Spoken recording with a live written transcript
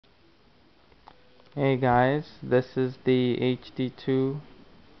Hey guys, this is the HD2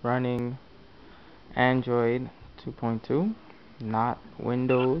 running Android 2.2, not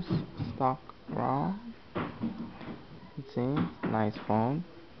Windows stock ROM. It seems nice phone,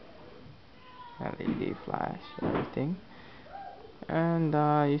 LED flash, everything. And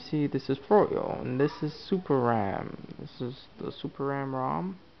you see, this is Froyo, and this is SUperRam. This is the SUperRam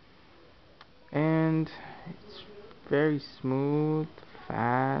ROM, and it's very smooth,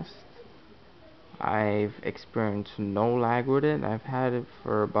 fast. I've experienced no lag with it. I've had it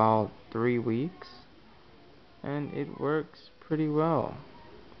for about 3 weeks, and it works pretty well.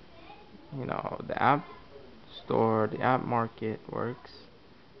 The App Store, the app market works.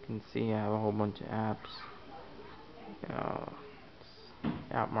 You can see I have a whole bunch of apps. You know,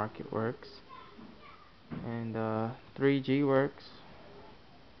 the app market works, and 3G works.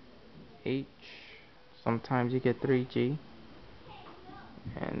 H, sometimes you get 3G,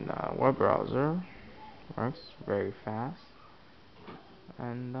 and web browser works very fast.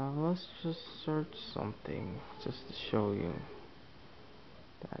 And let's just search something just to show you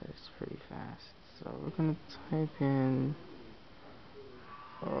that it's pretty fast. So we're gonna type in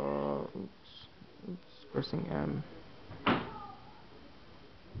pressing M,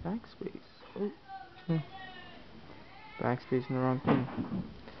 backspace. Oh, backspace in the wrong thing.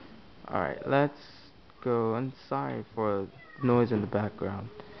 Alright, let's go inside for noise in the background.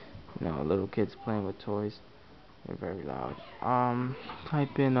 Little kids playing with toys. They're very loud.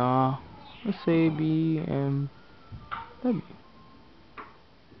 Type in let's say BMW.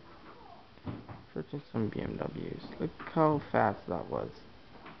 Searching some BMWs. Look how fast that was.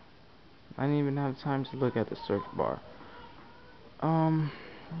 I didn't even have time to look at the search bar.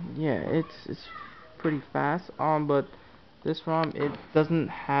 Yeah, it's pretty fast. But this ROM, it doesn't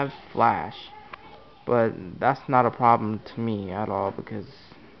have flash, but that's not a problem to me at all because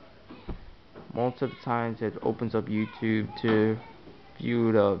most of the times it opens up YouTube to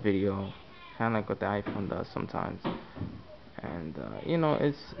view the video, kind of like what the iPhone does sometimes. And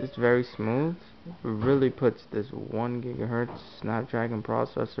it's very smooth. It really puts this 1 GHz Snapdragon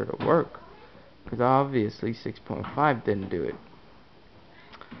processor to work, because obviously 6.5 didn't do it.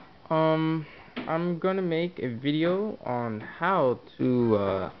 I'm gonna make a video on how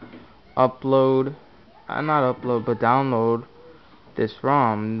to upload, not upload, but download this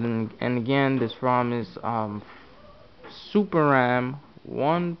ROM. And again, this ROM is SUperRam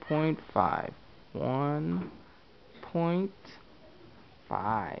 1.5.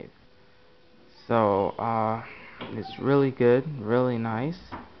 1.5. So it's really good, really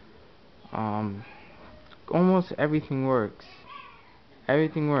nice. Um, Almost everything works.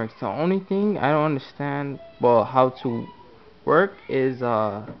 Everything works. The only thing I don't understand, well, how to work is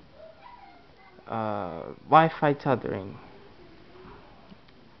Wi-Fi tethering.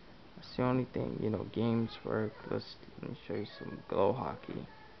 That's the only thing. Games work. Let me show you some glow hockey.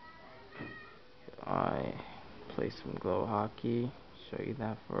 I play some glow hockey. Show you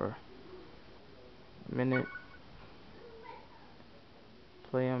that for a minute.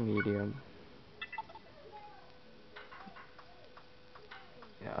 Play on medium.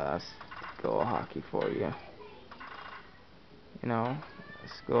 Yeah, that's glow hockey for you.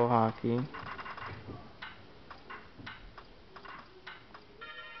 Let's go hockey.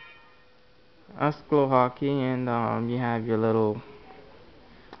 Let's go hockey, and you have your little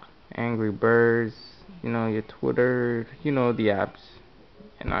Angry Birds, your Twitter, the apps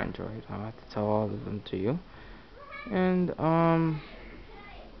in Android. I don't have to tell all of them to you. And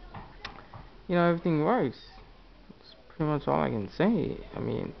everything works. That's pretty much all I can say. I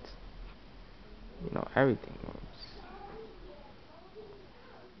mean, everything works.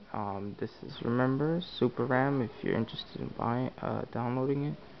 This is, remember, SUperRam. If you're interested in downloading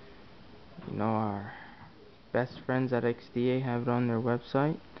it, our best friends at XDA have it on their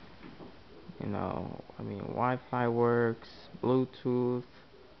website. Wi-Fi works, Bluetooth,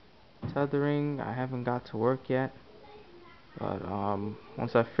 tethering. I haven't got to work yet, but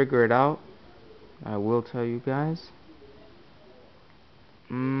once I figure it out, I will tell you guys.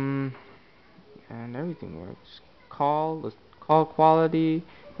 And everything works. The call quality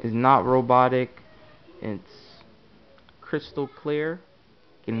is not robotic. It's crystal clear.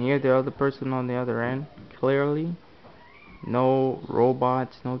 You can hear the other person on the other end clearly. No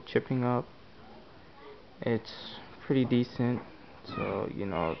robots, no chipping up. It's pretty decent. So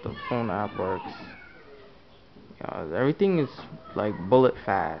the phone app works. Everything is like bullet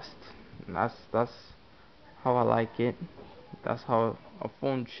fast. And that's how I like it. That's how a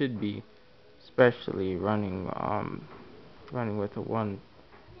phone should be, especially running with a 1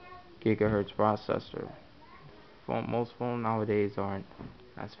 GHz processor. Most phones nowadays aren't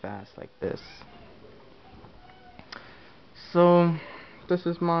as fast like this. So this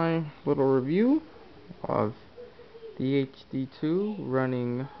is my little review of the HD2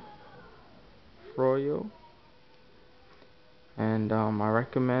 running Froyo, and I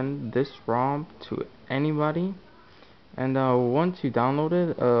recommend this ROM to anybody. And once you download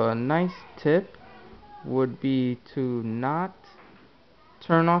it, a nice tip would be to not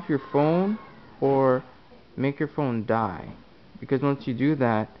turn off your phone or make your phone die, because once you do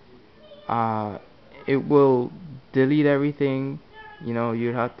that, uh, it will delete everything. You know,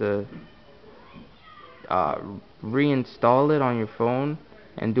 you'd have to uh, reinstall it on your phone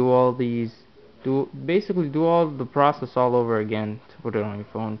and basically do all the process all over again to put it on your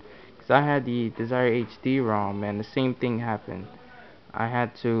phone. Because I had the Desire HD ROM and the same thing happened. I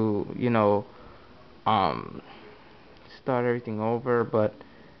had to, um, start everything over, but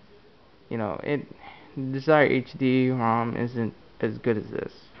it Desire HD ROM isn't as good as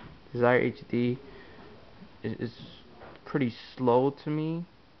this. Desire HD is pretty slow to me,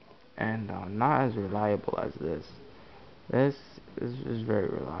 and not as reliable as this. This is very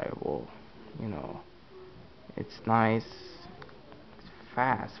reliable. You know, it's nice, it's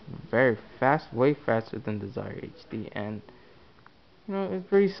fast, very fast, way faster than Desire HD, and it's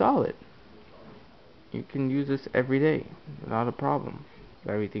pretty solid. You can use this every day without a problem.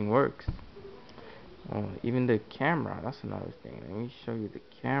 Everything works. Even the camera, that's another thing. Let me show you the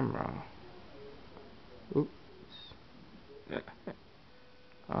camera. Oops.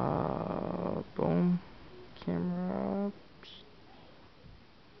 Boom. Camera.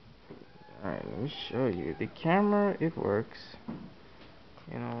 Alright, let me show you. The camera, it works.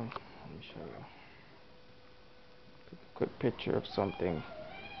 Let me show you. Take a quick picture of something.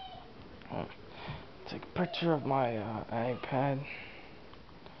 Take a picture of my iPad.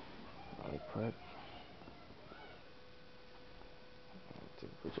 Really quick. Take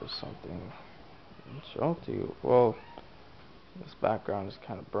a picture of something. And show it to you. Well, this background is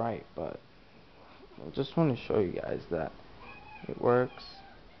kind of bright, but I just want to show you guys that it works.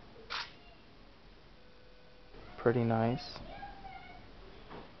 Pretty nice.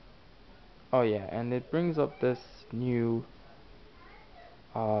 Oh yeah, and it brings up this new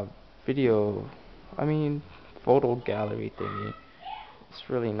uh, video, photo gallery thingy. It's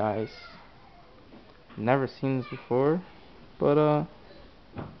really nice. Never seen this before, but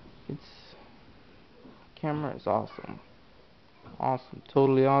it's camera is awesome. Awesome,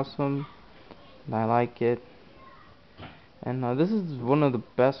 totally awesome, and I like it. And this is one of the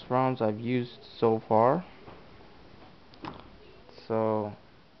best ROMs I've used so far. So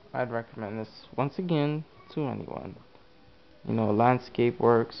I'd recommend this once again to anyone. Landscape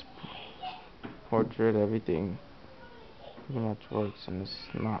works, portrait, everything pretty much works, and it's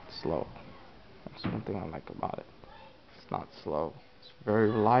not slow. That's one thing I like about it. It's not slow. It's very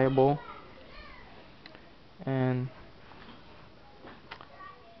reliable. And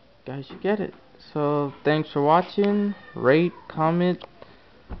guys, you get it. So thanks for watching. Rate, comment,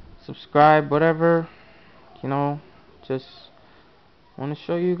 subscribe, whatever. Just want to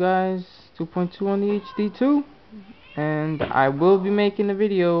show you guys 2.2 on the HD2. And I will be making a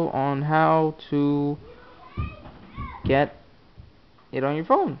video on how to get it on your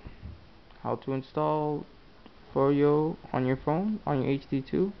phone. How to install Froyo on your phone, on your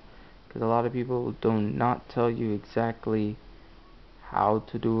HD2. Because a lot of people do not tell you exactly how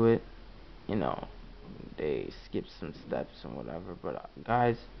to do it. They skip some steps and whatever. But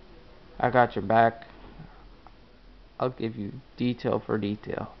guys, I got your back. I'll give you detail for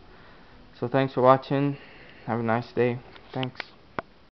detail. So thanks for watching. Have a nice day. Thanks.